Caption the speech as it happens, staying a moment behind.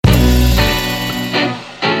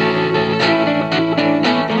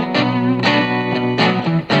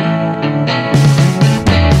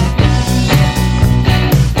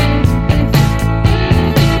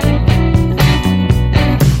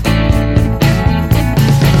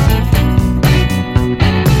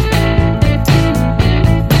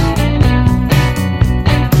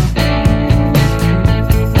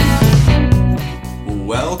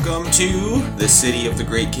to the City of the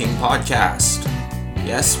Great King podcast.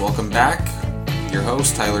 Yes, welcome back. Your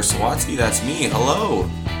host, Tyler Sawatsky, that's me. Hello.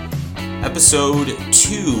 Episode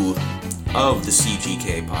 2 of the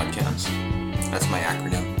CGK podcast. That's my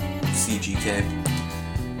acronym, CGK.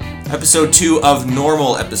 Episode 2 of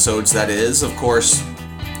normal episodes, that is. Of course,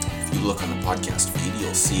 if you look on the podcast feed,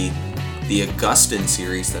 you'll see the Augustine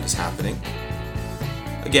series that is happening.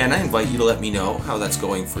 Again, I invite you to let me know how that's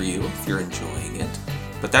going for you, if you're enjoying it.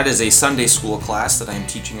 But that is a Sunday school class that I'm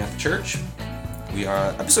teaching at the church.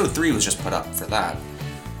 Episode 3 was just put up for that.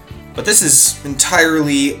 But this is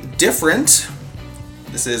entirely different.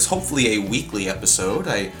 This is hopefully a weekly episode.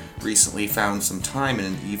 I recently found some time in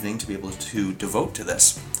an evening to be able to devote to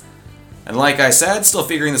this. And like I said, still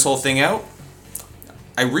figuring this whole thing out,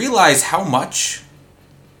 I realize how much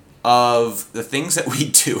of the things that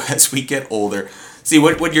we do as we get older. See,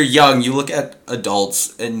 when you're young, you look at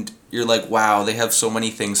adults and you're like, wow, they have so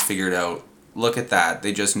many things figured out. Look at that.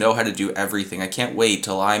 They just know how to do everything. I can't wait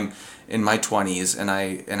till I'm in my 20s and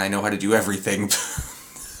I know how to do everything.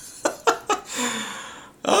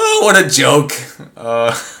 Oh, what a joke.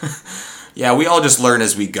 Yeah, we all just learn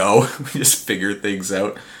as we go. We just figure things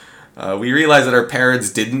out. We realize that our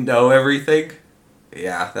parents didn't know everything.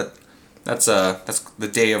 Yeah, that's the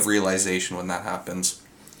day of realization when that happens.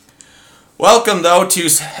 Welcome, though, to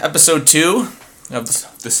episode 2 of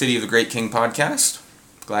the City of the Great King podcast.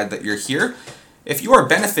 Glad that you're here. If you are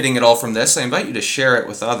benefiting at all from this, I invite you to share it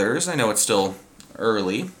with others. I know it's still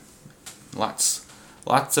early. Lots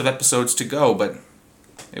of episodes to go, but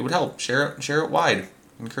it would help. Share it wide. I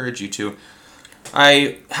encourage you to.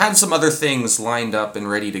 I had some other things lined up and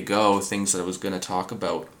ready to go, things that I was going to talk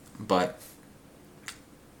about, but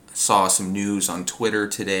I saw some news on Twitter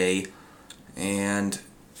today and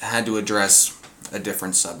had to address a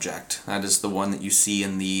different subject. That is the one that you see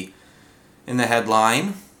in the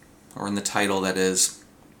headline, or in the title, that is.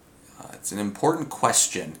 It's an important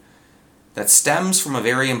question that stems from a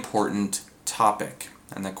very important topic.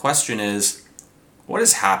 And the question is, what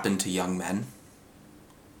has happened to young men?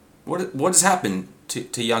 What has happened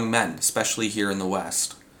to young men, especially here in the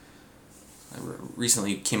West? I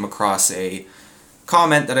recently came across a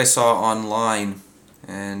comment that I saw online,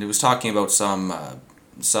 and it was talking about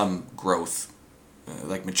some growth,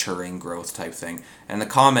 like maturing growth type thing. And the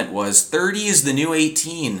comment was, 30 is the new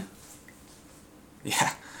 18.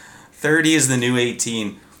 Yeah, 30 is the new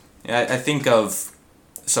 18. I think of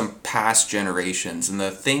some past generations and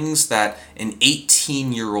the things that an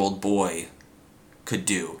 18-year-old boy could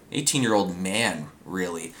do. 18-year-old man,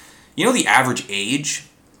 really. You know the average age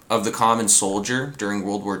of the common soldier during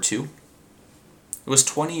World War II? It was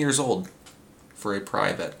 20 years old for a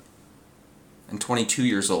private, and 22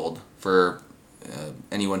 years old for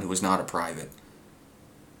anyone who was not a private.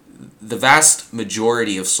 The vast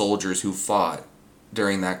majority of soldiers who fought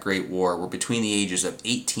during that Great War were between the ages of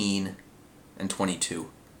 18 and 22.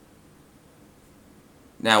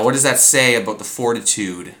 Now, what does that say about the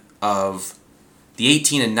fortitude of the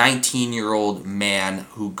 18 and 19-year-old man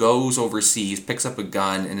who goes overseas, picks up a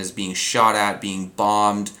gun, and is being shot at, being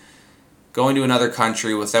bombed, going to another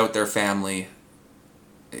country without their family?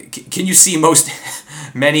 Can you see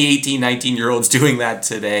many 18, 19-year-olds doing that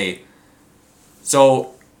today?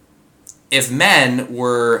 So, if men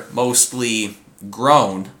were mostly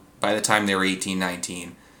grown by the time they were 18,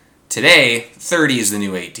 19, today, 30 is the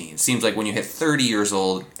new 18. Seems like when you hit 30 years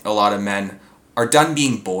old, a lot of men are done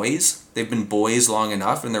being boys. They've been boys long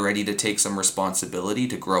enough, and they're ready to take some responsibility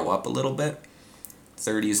to grow up a little bit.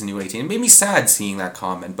 30 is the new 18. It made me sad seeing that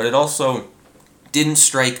comment, but it also didn't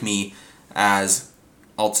strike me as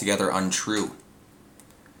altogether untrue.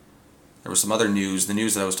 There was some other news, the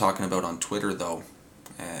news that I was talking about on Twitter, though,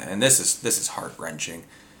 and this is heart-wrenching.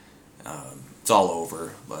 It's all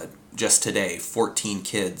over, but just today, 14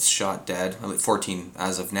 kids shot dead, 14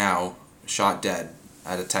 as of now, shot dead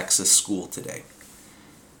at a Texas school today.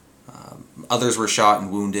 Others were shot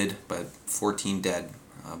and wounded, but 14 dead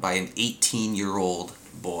by an 18-year-old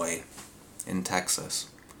boy in Texas.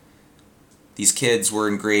 These kids were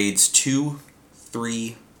in grades 2,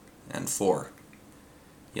 3, and 4.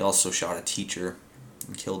 He also shot a teacher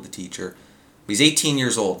and killed the teacher. He's 18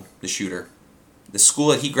 years old, the shooter. The school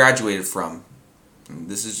that he graduated from,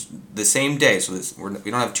 this is the same day, so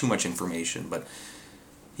we don't have too much information, but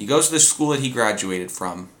he goes to the school that he graduated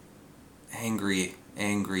from, angry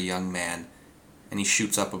young man, and he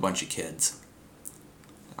shoots up a bunch of kids.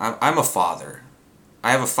 I'm a father.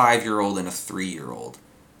 I have a 5-year-old and a 3-year-old.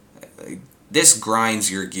 This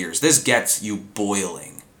grinds your gears. This gets you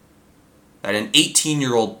boiling. That an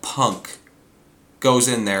 18-year-old punk goes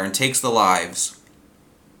in there and takes the lives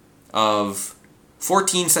of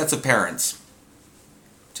 14 sets of parents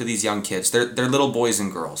to these young kids. They're little boys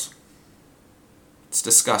and girls. It's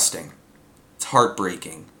disgusting. It's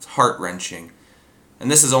heartbreaking. It's heart-wrenching. And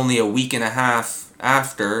this is only a week and a half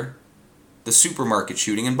after the supermarket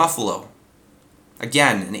shooting in Buffalo.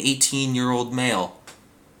 Again, an 18-year-old male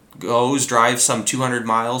drives some 200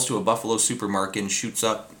 miles to a Buffalo supermarket and shoots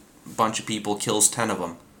up a bunch of people, kills 10 of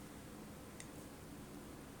them.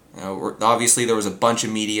 Obviously, there was a bunch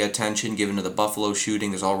of media attention given to the Buffalo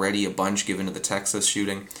shooting. There's already a bunch given to the Texas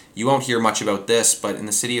shooting. You won't hear much about this, but in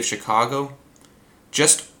the city of Chicago,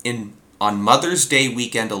 on Mother's Day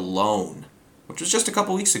weekend alone, which was just a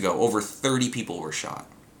couple weeks ago, over 30 people were shot.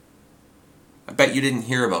 I bet you didn't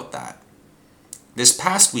hear about that. This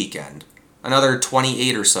past weekend, another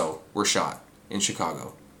 28 or so were shot in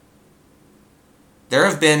Chicago. There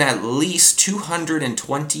have been at least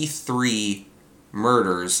 223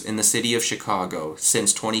 murders in the city of Chicago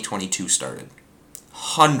since 2022 started.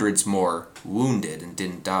 Hundreds more wounded and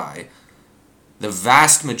didn't die. The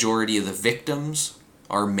vast majority of the victims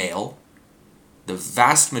are male. The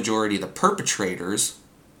vast majority of the perpetrators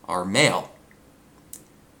are male.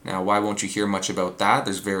 Now, why won't you hear much about that?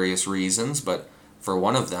 There's various reasons, but for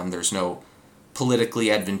one of them, there's no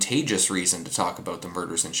politically advantageous reason to talk about the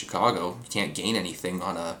murders in Chicago. You can't gain anything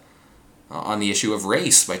on the issue of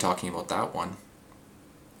race by talking about that one.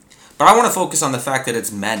 But I want to focus on the fact that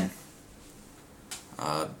it's men.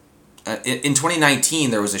 In 2019,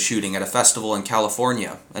 there was a shooting at a festival in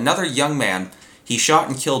California. Another young man, he shot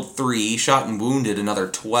and killed 3, shot and wounded another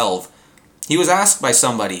 12. He was asked by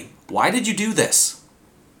somebody, "Why did you do this?"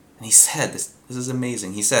 And he said, this is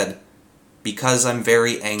amazing, he said, "Because I'm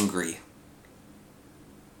very angry."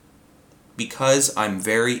 Because I'm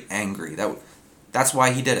very angry. That's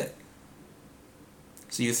why he did it.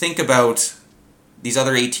 So you think about these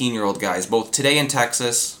other 18-year-old guys, both today in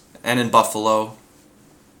Texas and in Buffalo.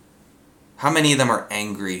 How many of them are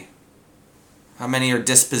angry? How many are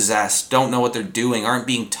dispossessed, don't know what they're doing, aren't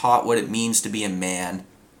being taught what it means to be a man?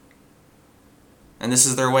 And this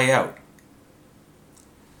is their way out.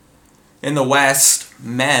 In the West,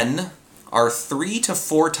 men are 3 to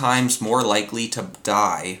 4 times more likely to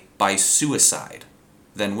die by suicide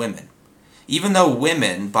than women. Even though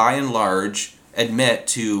women, by and large, admit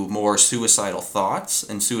to more suicidal thoughts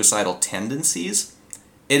and suicidal tendencies,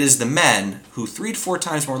 it is the men who 3 to 4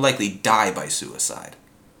 times more likely die by suicide.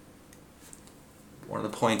 One of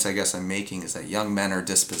the points I guess I'm making is that young men are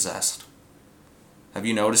dispossessed. Have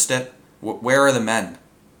you noticed it? Where are the men?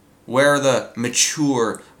 Where are the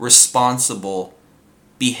mature, responsible,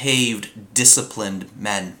 behaved, disciplined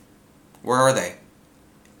men? Where are they?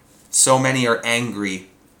 So many are angry.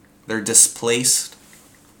 They're displaced.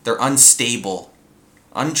 They're unstable,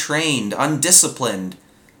 untrained, undisciplined.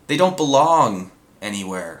 They don't belong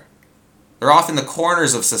anywhere. They're off in the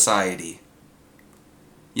corners of society.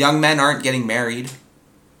 Young men aren't getting married.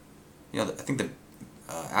 I think the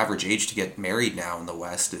average age to get married now in the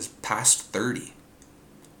West is past 30.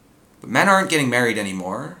 But men aren't getting married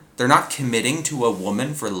anymore. They're not committing to a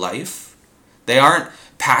woman for life. They aren't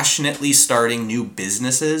passionately starting new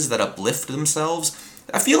businesses that uplift themselves.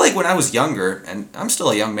 I feel like when I was younger, and I'm still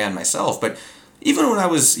a young man myself, but even when I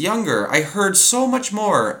was younger, I heard so much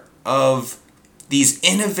more of these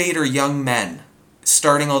innovator young men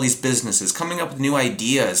starting all these businesses, coming up with new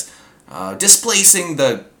ideas, displacing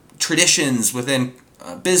the traditions within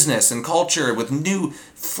business and culture with new,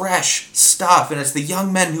 fresh stuff. And it's the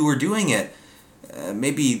young men who were doing it.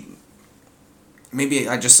 Maybe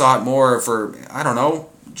I just saw it more for, I don't know,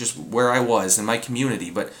 just where I was in my community.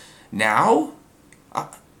 But now,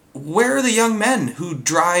 where are the young men who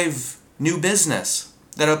drive new business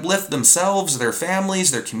that uplift themselves, their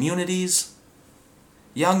families, their communities?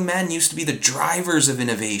 Young men used to be the drivers of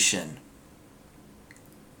innovation.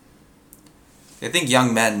 I think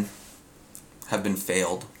young men have been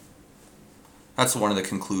failed. That's one of the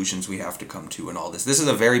conclusions we have to come to in all this. This is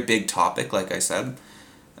a very big topic, like I said,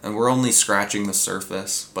 and we're only scratching the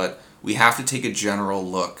surface, but we have to take a general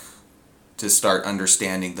look to start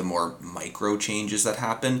understanding the more micro changes that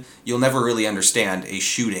happen. You'll never really understand a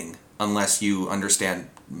shooting unless you understand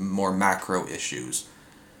more macro issues.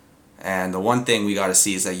 And the one thing we got to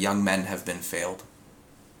see is that young men have been failed.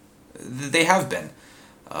 They have been.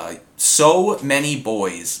 So many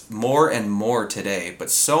boys, more and more today, but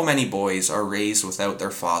so many boys are raised without their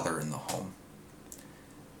father in the home.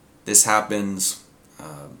 This happens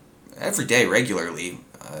every day, regularly,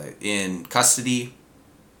 in custody,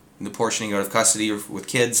 in the portioning out of custody with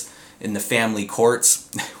kids, in the family courts.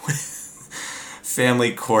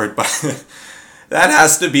 Family court, that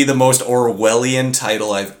has to be the most Orwellian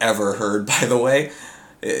title I've ever heard, by the way.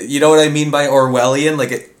 You know what I mean by Orwellian?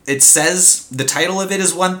 Like it says the title of it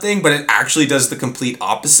is one thing, but it actually does the complete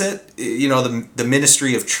opposite. You know, the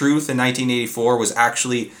Ministry of Truth in 1984 was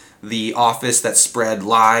actually the office that spread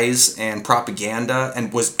lies and propaganda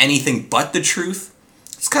and was anything but the truth.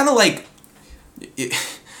 It's kind of like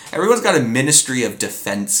everyone's got a Ministry of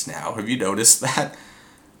Defense now. Have you noticed that?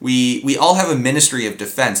 We all have a Ministry of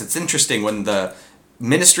Defense. It's interesting when the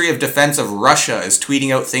Ministry of Defense of Russia is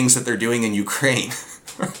tweeting out things that they're doing in Ukraine.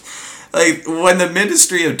 Like, when the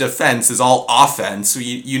Ministry of Defense is all offense,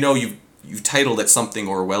 you know you've titled it something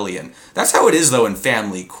Orwellian. That's how it is, though, in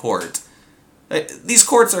family court. These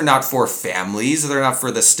courts are not for families. They're not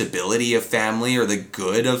for the stability of family or the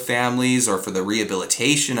good of families or for the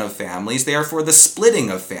rehabilitation of families. They are for the splitting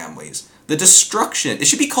of families. The destruction. It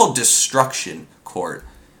should be called destruction court,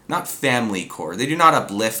 not family court. They do not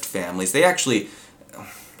uplift families. They actually...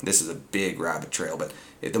 This is a big rabbit trail, but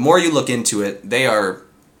the more you look into it, they are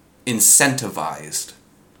incentivized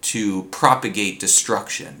to propagate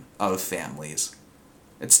destruction of families.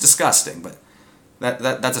 It's disgusting, but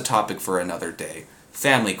that's a topic for another day.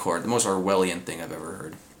 Family court, the most Orwellian thing I've ever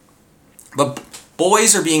heard. But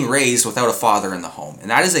boys are being raised without a father in the home, and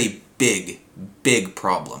that is a big, big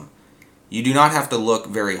problem. You do not have to look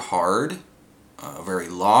very hard, very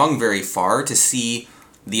long, very far to see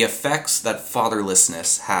the effects that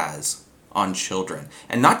fatherlessness has on children.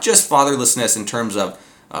 And not just fatherlessness in terms of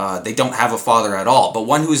they don't have a father at all, but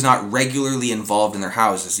one who is not regularly involved in their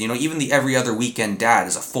houses. You know, even the every other weekend dad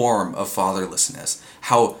is a form of fatherlessness.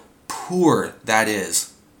 How poor that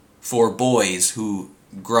is for boys who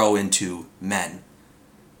grow into men.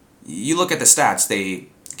 You look at the stats, they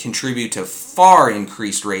contribute to far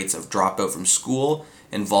increased rates of dropout from school,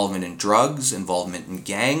 involvement in drugs, involvement in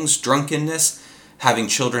gangs, drunkenness, having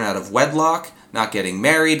children out of wedlock, not getting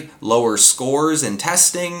married, lower scores in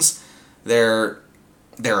testings. They're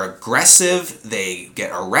aggressive. They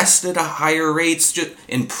get arrested at higher rates, just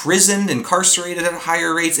imprisoned, incarcerated at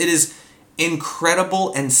higher rates. It is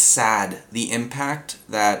incredible and sad, the impact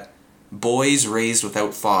that boys raised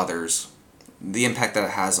without fathers, the impact that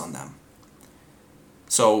it has on them.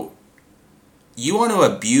 So, you want to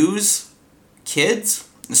abuse kids,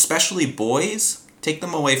 especially boys, take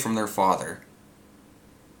them away from their father.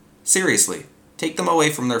 Seriously, take them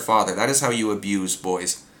away from their father. That is how you abuse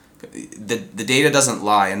boys. The data doesn't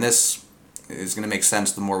lie, and this is going to make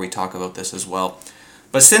sense the more we talk about this as well.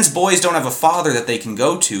 But since boys don't have a father that they can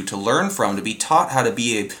go to learn from, to be taught how to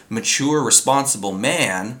be a mature, responsible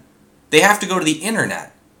man, they have to go to the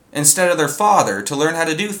internet instead of their father to learn how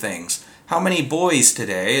to do things. How many boys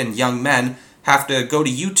today and young men have to go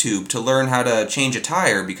to YouTube to learn how to change a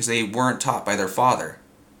tire because they weren't taught by their father?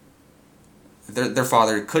 Their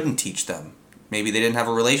father couldn't teach them. Maybe they didn't have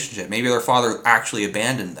a relationship. Maybe their father actually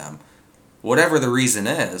abandoned them. Whatever the reason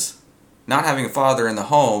is, not having a father in the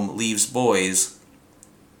home leaves boys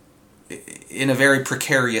in a very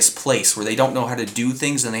precarious place where they don't know how to do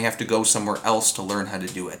things and they have to go somewhere else to learn how to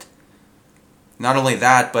do it. Not only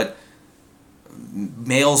that, but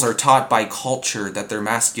males are taught by culture that their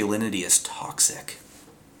masculinity is toxic.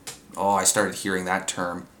 Oh, I started hearing that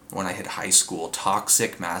term when I hit high school,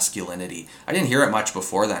 toxic masculinity. I didn't hear it much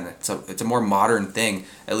before then. It's a more modern thing,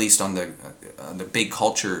 at least on the big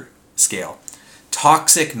culture scale.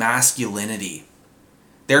 Toxic masculinity.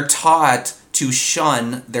 They're taught to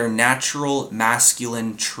shun their natural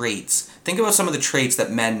masculine traits. Think about some of the traits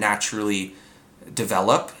that men naturally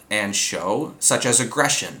develop and show, such as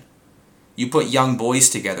aggression. You put young boys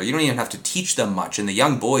together, you don't even have to teach them much, and the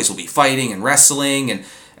young boys will be fighting and wrestling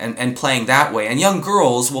and playing that way. And young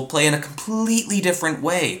girls will play in a completely different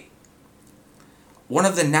way. One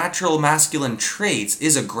of the natural masculine traits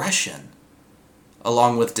is aggression,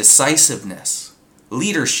 along with decisiveness,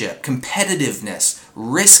 leadership, competitiveness,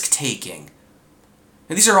 risk-taking.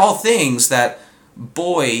 And these are all things that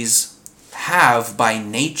boys have by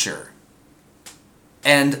nature.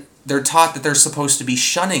 And they're taught that they're supposed to be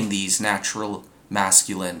shunning these natural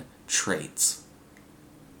masculine traits.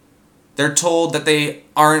 They're told that they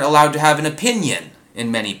aren't allowed to have an opinion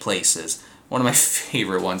in many places. One of my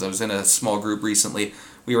favorite ones, I was in a small group recently,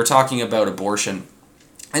 we were talking about abortion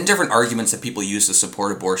and different arguments that people use to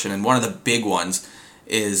support abortion, and one of the big ones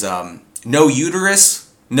is no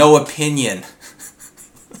uterus, no opinion.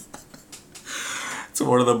 It's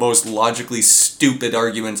one of the most logically stupid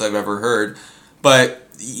arguments I've ever heard. But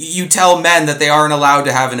you tell men that they aren't allowed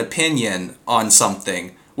to have an opinion on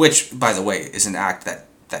something, which, by the way, is an act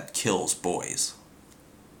that kills boys.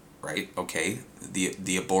 Right? Okay?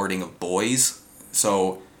 The aborting of boys.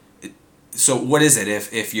 So what is it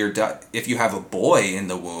if you have a boy in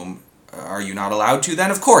the womb? Are you not allowed to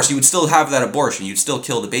then? Of course, you would still have that abortion. You'd still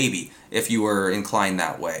kill the baby if you were inclined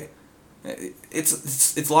that way.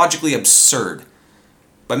 It's logically absurd.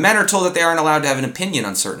 But men are told that they aren't allowed to have an opinion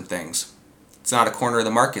on certain things. It's not a corner of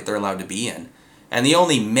the market they're allowed to be in. And the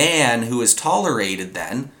only man who is tolerated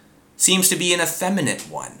then seems to be an effeminate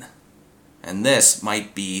one. And this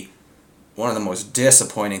might be one of the most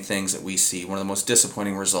disappointing things that we see, one of the most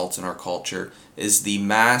disappointing results in our culture, is the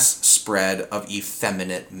mass spread of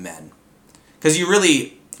effeminate men. Because you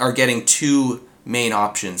really are getting two main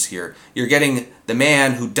options here. You're getting the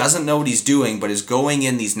man who doesn't know what he's doing, but is going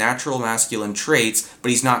in these natural masculine traits, but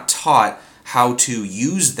he's not taught how to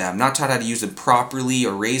use them, not taught how to use them properly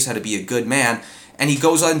or raised how to be a good man, and he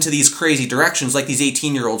goes into these crazy directions like these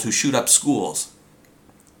 18-year-olds who shoot up schools,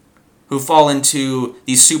 who fall into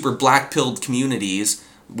these super black-pilled communities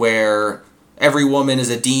where every woman is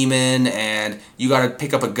a demon and you got to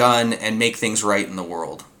pick up a gun and make things right in the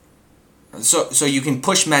world. So you can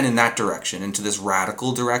push men in that direction, into this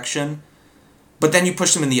radical direction, but then you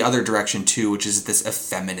push them in the other direction too, which is this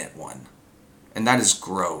effeminate one. And that is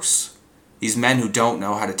gross. These men who don't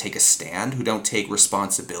know how to take a stand, who don't take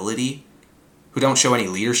responsibility, who don't show any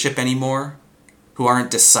leadership anymore, who aren't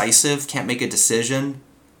decisive, can't make a decision,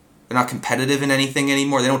 they're not competitive in anything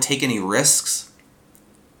anymore, they don't take any risks.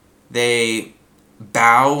 They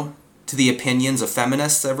bow to the opinions of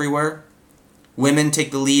feminists everywhere. Women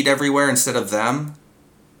take the lead everywhere instead of them.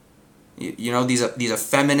 You know, these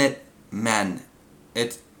effeminate men.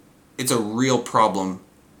 It's a real problem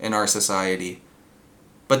in our society.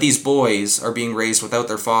 But these boys are being raised without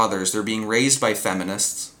their fathers. They're being raised by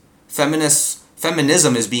feminists.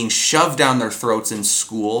 Feminism is being shoved down their throats in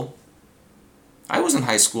school. I was in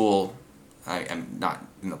high school, I am not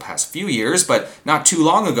in the past few years, but not too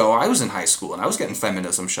long ago I was in high school and I was getting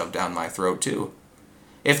feminism shoved down my throat too.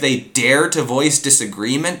 If they dare to voice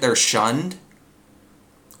disagreement, they're shunned.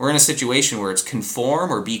 We're in a situation where it's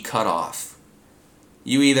conform or be cut off.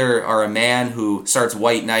 You either are a man who starts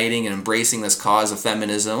white knighting and embracing this cause of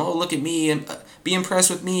feminism. Oh, look at me and be impressed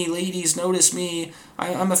with me. Ladies, notice me.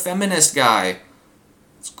 I'm a feminist guy.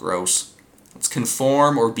 It's gross. It's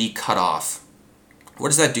conform or be cut off. What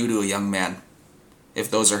does that do to a young man if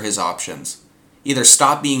those are his options? Either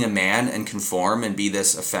stop being a man and conform and be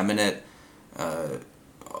this effeminate,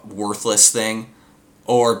 worthless thing,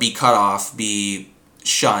 or be cut off, be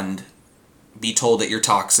shunned, be told that you're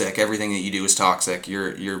toxic, everything that you do is toxic,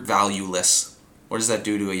 you're valueless. What does that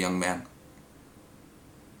do to a young man?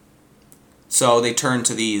 So they turn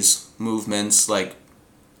to these movements like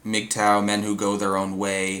MGTOW, men who go their own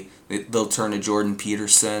way. They'll turn to Jordan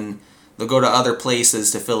Peterson. They'll go to other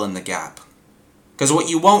places to fill in the gap. Because what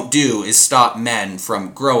you won't do is stop men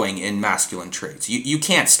from growing in masculine traits. You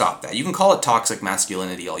can't stop that. You can call it toxic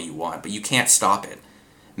masculinity all you want, but you can't stop it.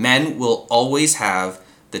 Men will always have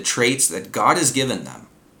the traits that God has given them.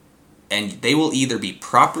 And they will either be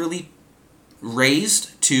properly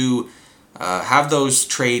raised to have those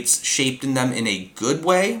traits shaped in them in a good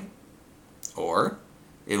way, or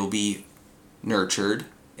it'll be nurtured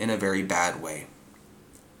in a very bad way.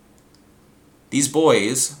 These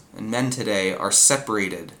boys and men today are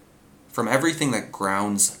separated from everything that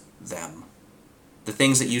grounds them. The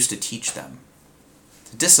things that used to teach them,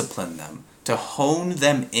 to discipline them, to hone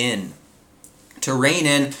them in, to rein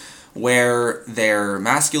in where their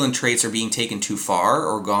masculine traits are being taken too far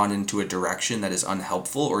or gone into a direction that is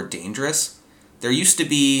unhelpful or dangerous. There used to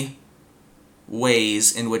be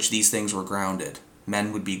ways in which these things were grounded.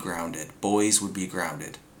 Men would be grounded. Boys would be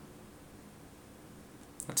grounded.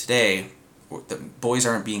 But today, the boys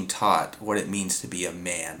aren't being taught what it means to be a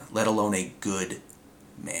man, let alone a good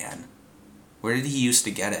man. Where did he used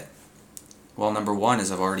to get it? Well, number one,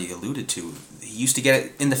 as I've already alluded to, he used to get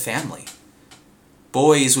it in the family.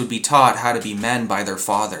 Boys would be taught how to be men by their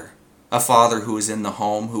father. A father who was in the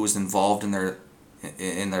home, who was involved in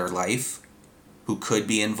their life, who could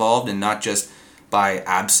be involved, and not just by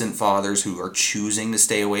absent fathers who are choosing to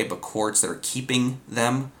stay away, but courts that are keeping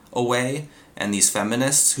them away. And these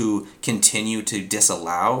feminists who continue to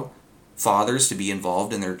disallow fathers to be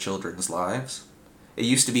involved in their children's lives. It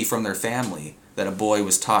used to be from their family that a boy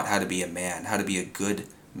was taught how to be a man, how to be a good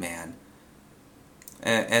man.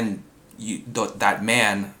 That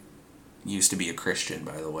man used to be a Christian,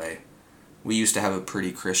 by the way. We used to have a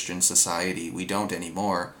pretty Christian society. We don't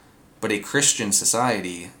anymore. But a Christian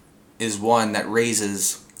society is one that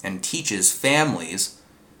raises and teaches families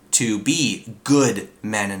to be good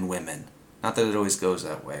men and women. Not that it always goes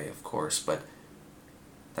that way, of course, but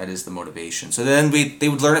that is the motivation. So then they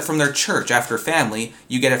would learn it from their church. After family,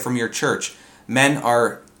 you get it from your church. Men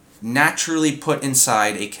are naturally put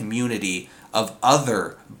inside a community of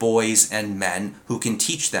other boys and men who can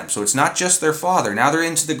teach them. So it's not just their father. Now they're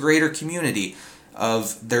into the greater community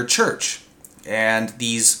of their church. And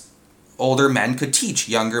these older men could teach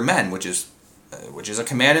younger men, which is a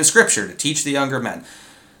command in Scripture, to teach the younger men.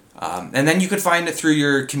 And then you could find it through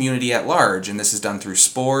your community at large, and this is done through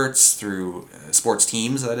sports, through sports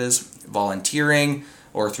teams, that is, volunteering,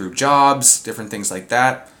 or through jobs, different things like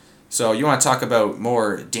that. So you want to talk about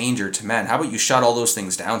more danger to men. How about you shut all those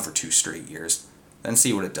things down for 2 straight years, then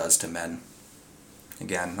see what it does to men.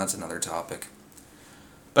 Again, that's another topic.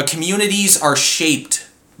 But communities are shaped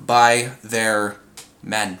by their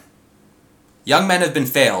men. Young men have been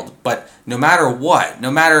failed, but no matter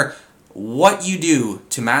what you do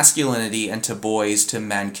to masculinity and to boys, to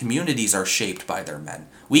men, communities are shaped by their men.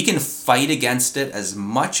 We can fight against it as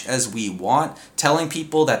much as we want, telling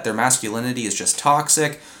people that their masculinity is just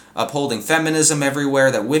toxic, upholding feminism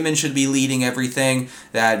everywhere, that women should be leading everything,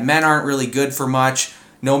 that men aren't really good for much.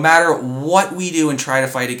 No matter what we do and try to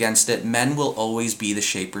fight against it, men will always be the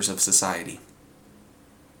shapers of society.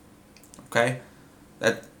 Okay?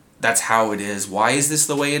 That's how it is. Why is this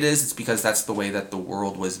the way it is? It's because that's the way that the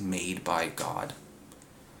world was made by God.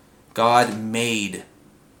 God made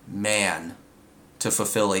man to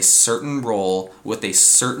fulfill a certain role with a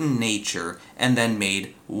certain nature, and then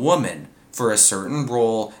made woman for a certain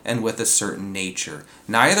role and with a certain nature.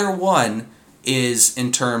 Neither one is,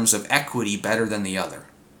 in terms of equity, better than the other.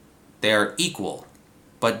 They are equal,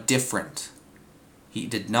 but different. He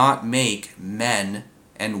did not make men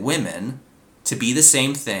and women to be the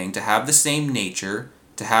same thing, to have the same nature,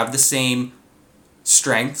 to have the same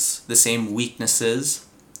strengths, the same weaknesses,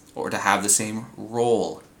 or to have the same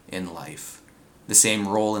role in life, the same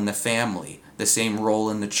role in the family, the same role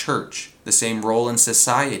in the church, the same role in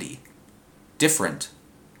society. Different.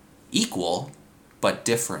 Equal, but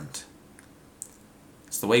different.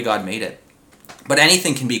 It's the way God made it. But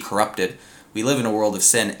anything can be corrupted. We live in a world of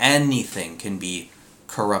sin. Anything can be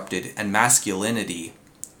corrupted, and masculinity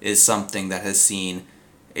is something that has seen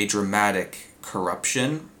a dramatic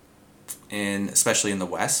corruption, especially in the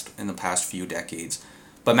West, in the past few decades.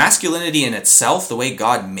 But masculinity in itself, the way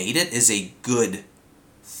God made it, is a good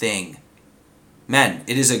thing. Men,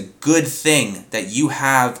 it is a good thing that you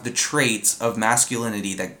have the traits of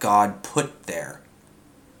masculinity that God put there.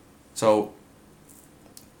 So,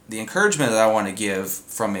 the encouragement that I want to give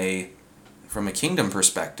from a kingdom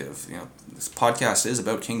perspective, this podcast is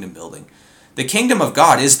about kingdom building. The kingdom of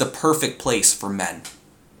God is the perfect place for men.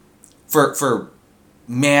 For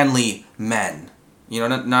manly men.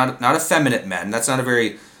 Not effeminate men. That's not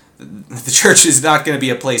the church is not going to be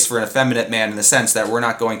a place for an effeminate man in the sense that we're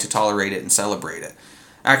not going to tolerate it and celebrate it.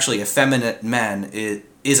 Actually, effeminate men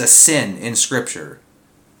is a sin in Scripture.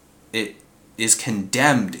 It is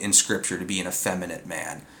condemned in Scripture to be an effeminate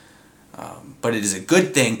man. But it is a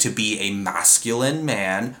good thing to be a masculine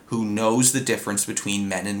man who knows the difference between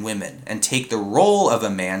men and women and take the role of a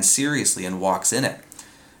man seriously and walks in it.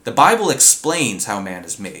 The Bible explains how man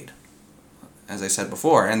is made, as I said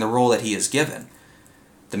before, and the role that he is given.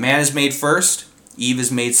 The man is made first, Eve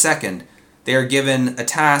is made second. They are given a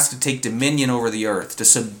task to take dominion over the earth, to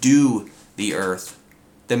subdue the earth.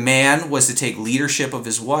 The man was to take leadership of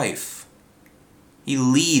his wife. He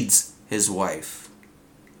leads his wife.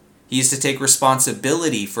 He is to take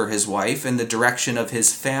responsibility for his wife and the direction of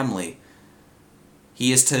his family.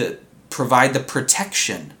 He is to provide the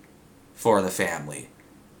protection for the family.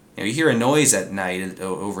 You hear a noise at night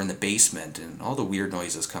over in the basement, and all the weird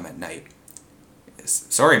noises come at night.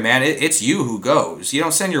 Sorry, man, it's you who goes. You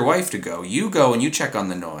don't send your wife to go. You go and you check on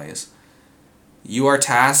the noise. You are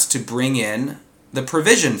tasked to bring in the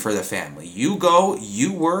provision for the family. You go,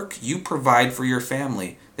 you work, you provide for your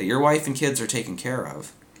family, that your wife and kids are taken care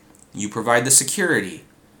of. You provide the security.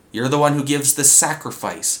 You're the one who gives the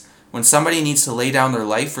sacrifice. When somebody needs to lay down their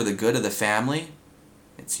life for the good of the family,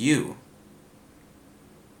 it's you.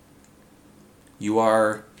 You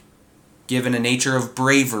are given a nature of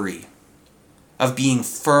bravery, of being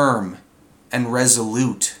firm and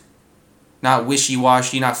resolute. Not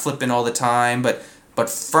wishy-washy, not flipping all the time, but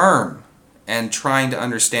firm and trying to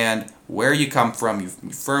understand where you come from. You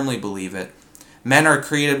firmly believe it. Men are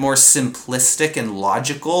created more simplistic and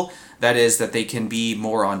logical. That is, that they can be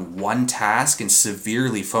more on one task and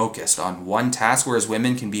severely focused on one task, whereas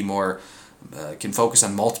women can be more, can focus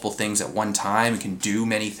on multiple things at one time and can do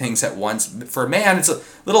many things at once. For a man, it's a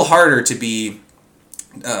little harder to be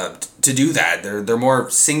to do that. They're more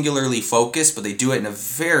singularly focused, but they do it in a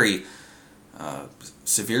very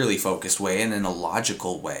severely focused way and in a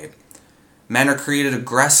logical way. Men are created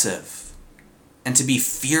aggressive and to be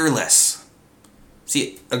fearless.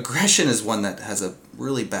 See, aggression is one that has a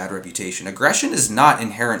really bad reputation. Aggression is not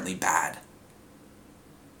inherently bad.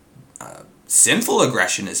 Sinful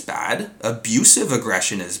aggression is bad. Abusive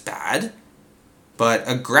aggression is bad. But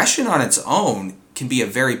aggression on its own can be a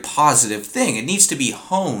very positive thing. It needs to be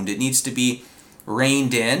honed. It needs to be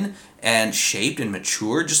reined in and shaped and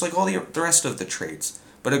matured, just like all the rest of the traits.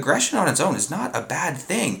 But aggression on its own is not a bad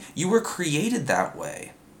thing. You were created that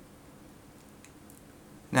way.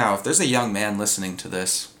 Now, if there's a young man listening to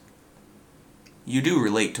this, you do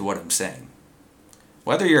relate to what I'm saying.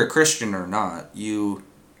 Whether you're a Christian or not, it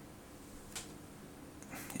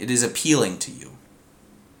is appealing to you,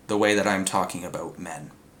 the way that I'm talking about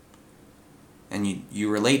men. And you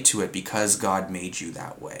relate to it because God made you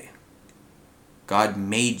that way. God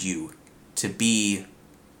made you to be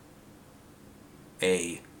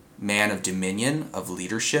a man of dominion, of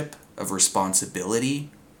leadership, of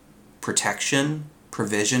responsibility, protection,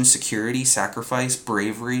 provision, security, sacrifice,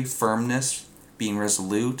 bravery, firmness, being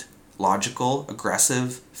resolute, logical,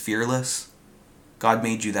 aggressive, fearless. God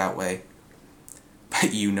made you that way.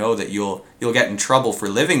 But you know that you'll get in trouble for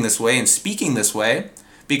living this way and speaking this way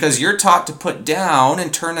because you're taught to put down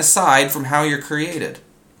and turn aside from how you're created.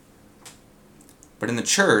 But in the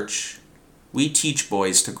church, we teach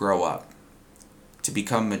boys to grow up, to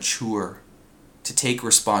become mature, to take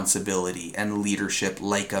responsibility and leadership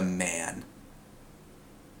like a man.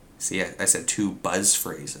 See, I said two buzz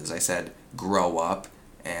phrases. I said grow up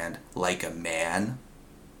and like a man.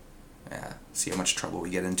 Yeah, see how much trouble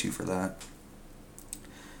we get into for that.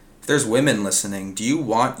 If there's women listening, do you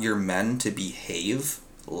want your men to behave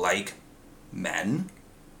like men?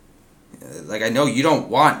 Like, I know you don't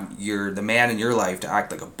want the man in your life to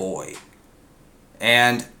act like a boy.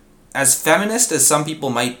 And as feminist as some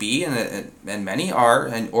people might be, and many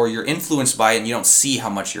are, or you're influenced by it and you don't see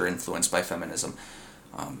how much you're influenced by feminism,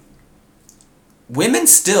 women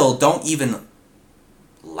still don't even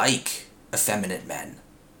like effeminate men.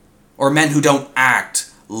 Or men who don't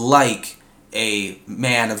act like a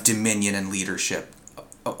man of dominion and leadership.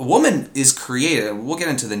 A woman is created. We'll get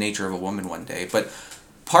into the nature of a woman one day, but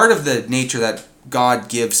part of the nature that God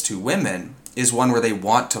gives to women is one where they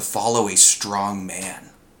want to follow a strong man.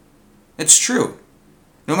 It's true.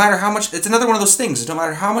 No matter how much, it's another one of those things, no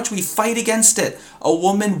matter how much we fight against it, a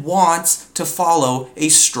woman wants to follow a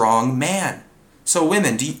strong man. So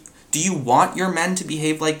women, do you want your men to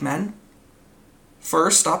behave like men?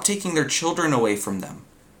 First, stop taking their children away from them.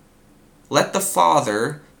 Let the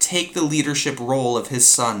father take the leadership role of his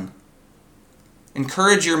son.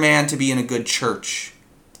 Encourage your man to be in a good church,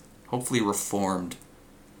 hopefully reformed.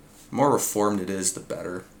 The more reformed it is, the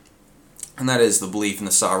better. And that is the belief in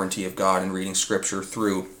the sovereignty of God and reading Scripture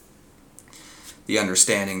through the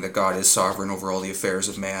understanding that God is sovereign over all the affairs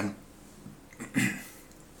of man.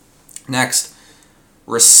 Next,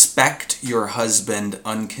 respect your husband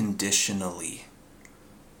unconditionally.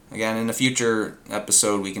 Again, in a future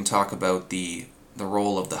episode, we can talk about the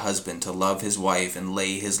role of the husband to love his wife and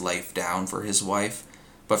lay his life down for his wife.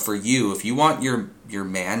 But for you, if you want your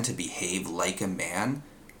man to behave like a man,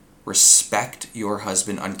 respect your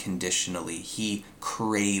husband unconditionally. He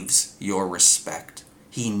craves your respect.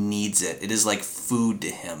 He needs it. It is like food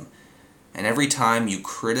to him. And every time you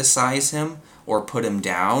criticize him or put him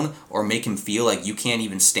down or make him feel like you can't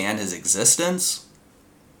even stand his existence,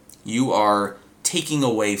 you are taking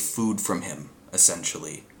away food from him,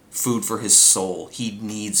 essentially. Food for his soul. He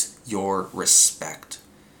needs your respect.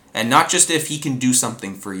 And not just if he can do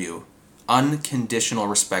something for you. Unconditional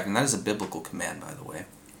respect. And that is a biblical command, by the way.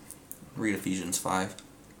 Read Ephesians 5.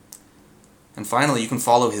 And finally, you can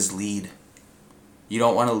follow his lead. You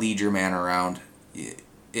don't want to lead your man around.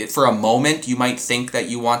 For a moment, you might think that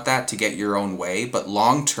you want that to get your own way, but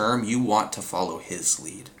long term, you want to follow his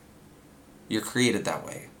lead. You're created that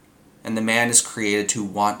way. And the man is created to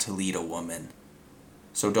want to lead a woman.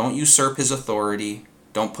 So don't usurp his authority.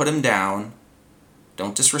 Don't put him down.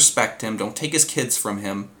 Don't disrespect him. Don't take his kids from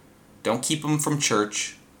him. Don't keep him from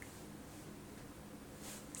church.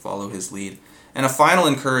 Follow his lead. And a final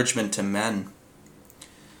encouragement to men.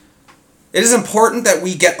 It is important that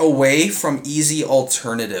we get away from easy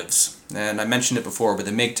alternatives. And I mentioned it before, but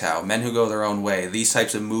the MGTOW, men who go their own way, these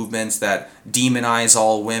types of movements that demonize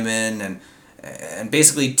all women and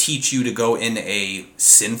basically teach you to go in a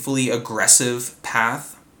sinfully aggressive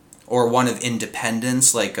path or one of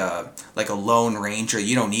independence, like a lone ranger.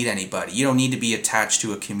 You don't need anybody. You don't need to be attached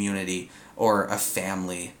to a community or a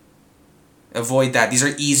family. Avoid that. These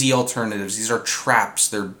are easy alternatives. These are traps.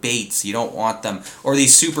 They're baits. You don't want them. Or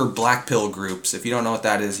these super black pill groups. If you don't know what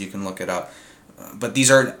that is, you can look it up. But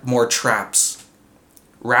these are more traps.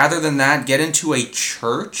 Rather than that, get into a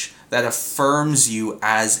church that affirms you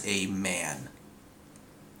as a man.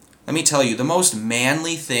 Let me tell you, the most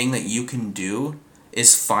manly thing that you can do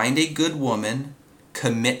is find a good woman,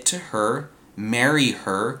 commit to her, marry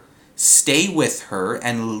her, stay with her,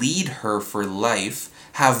 and lead her for life,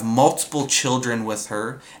 have multiple children with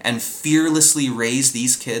her, and fearlessly raise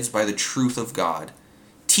these kids by the truth of God.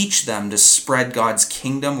 Teach them to spread God's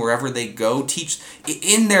kingdom wherever they go. Teach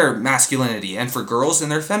in their masculinity, and for girls in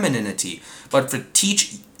their femininity. But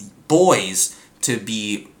teach boys to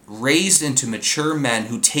be raised into mature men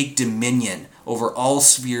who take dominion over all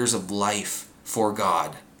spheres of life for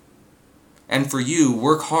God. And for you,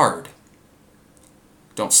 work hard.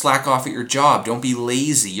 Don't slack off at your job. Don't be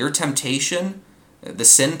lazy. Your temptation, the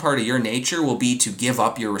sin part of your nature, will be to give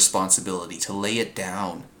up your responsibility, to lay it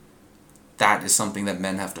down. That is something that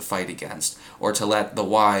men have to fight against, or to let the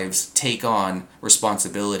wives take on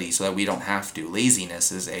responsibility so that we don't have to.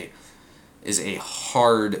 Laziness is a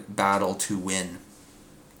hard battle to win.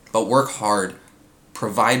 But work hard,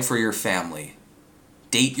 provide for your family,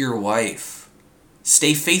 date your wife,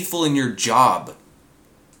 stay faithful in your job,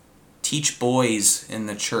 teach boys in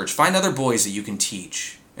the church, find other boys that you can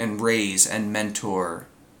teach and raise and mentor.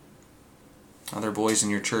 Other boys in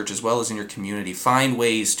your church as well as in your community. Find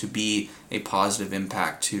ways to be a positive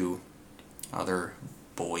impact to other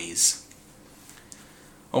boys.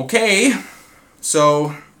 Okay,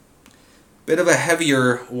 so bit of a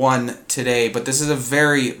heavier one today, but this is a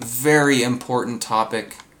very, very important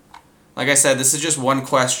topic. Like I said, this is just one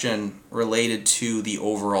question related to the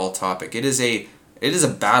overall topic. It is a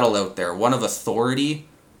battle out there, one of authority,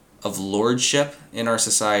 of lordship in our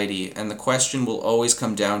society, and the question will always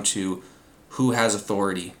come down to who has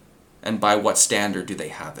authority, and by what standard do they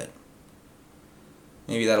have it?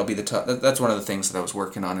 Maybe that'll be that's one of the things that I was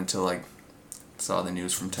working on until I saw the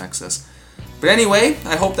news from Texas. But anyway,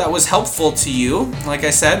 I hope that was helpful to you. Like I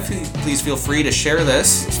said, please feel free to share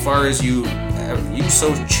this as far as you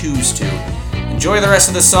so choose to. Enjoy the rest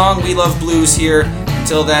of the song. We love blues here.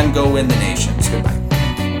 Until then, go win the nations. Goodbye.